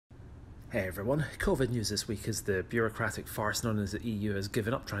Hey everyone, COVID news this week as the bureaucratic farce known as the EU has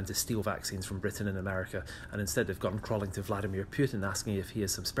given up trying to steal vaccines from Britain and America, and instead they've gone crawling to Vladimir Putin asking if he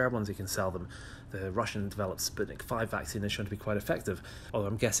has some spare ones he can sell them. The Russian-developed Sputnik 5 vaccine is shown to be quite effective, although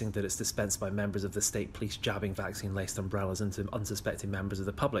I'm guessing that it's dispensed by members of the state police jabbing vaccine-laced umbrellas into unsuspecting members of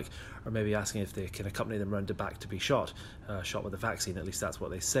the public, or maybe asking if they can accompany them round the back to be shot with the vaccine, at least that's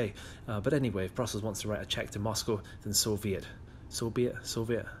what they say. But anyway, if Brussels wants to write a cheque to Moscow, then so be it. So be it,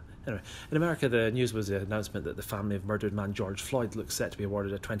 Soviet. Anyway, in America, the news was the announcement that the family of murdered man George Floyd looks set to be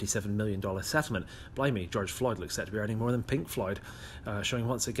awarded a $27 million settlement. Blimey, George Floyd looks set to be earning more than Pink Floyd, showing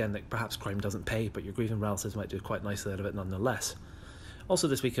once again that perhaps crime doesn't pay, but your grieving relatives might do quite nicely out of it nonetheless. Also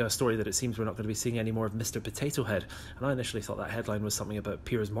this week, a story that it seems we're not going to be seeing any more of Mr. Potato Head, and I initially thought that headline was something about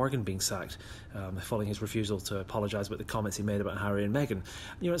Piers Morgan being sacked, following his refusal to apologise about the comments he made about Harry and Meghan.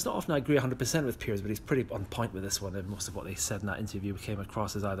 You know, it's not often I agree 100% with Piers, but he's pretty on point with this one, and most of what they said in that interview came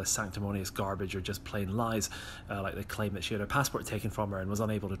across as either sanctimonious garbage or just plain lies, like they claim that she had her passport taken from her and was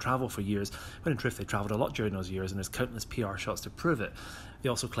unable to travel for years, when in truth they travelled a lot during those years and there's countless PR shots to prove it. They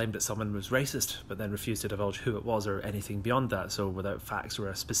also claimed that someone was racist, but then refused to divulge who it was or anything beyond that, so without facts or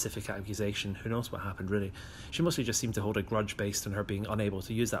a specific accusation, who knows what happened really. She mostly just seemed to hold a grudge based on her being unable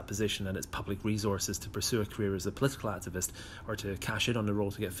to use that position and its public resources to pursue a career as a political activist or to cash in on the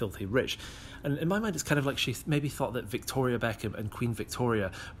role to get filthy rich. And in my mind it's kind of like she maybe thought that Victoria Beckham and Queen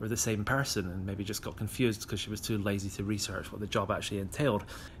Victoria were the same person and maybe just got confused because she was too lazy to research what the job actually entailed.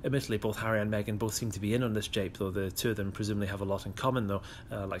 Admittedly, both Harry and Meghan both seem to be in on this jape, though the two of them presumably have a lot in common though,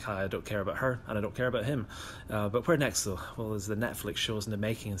 like how I don't care about her and I don't care about him. But where next though? Well, there's the Netflix shows in the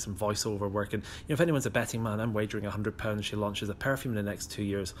making and some voiceover work, and if anyone's a betting man, I'm wagering £100 she launches a perfume in the next 2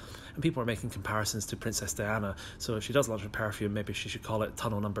 years. And people are making comparisons to Princess Diana, so if she does launch a perfume, maybe she should call it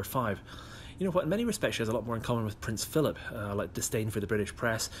Tunnel Number 5. You know what, in many respects she has a lot more in common with Prince Philip, like disdain for the British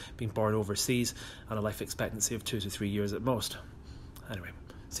press, being born overseas, and a life expectancy of 2 to 3 years at most. Anyway,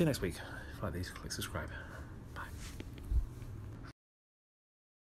 see you next week. If you like these, click subscribe.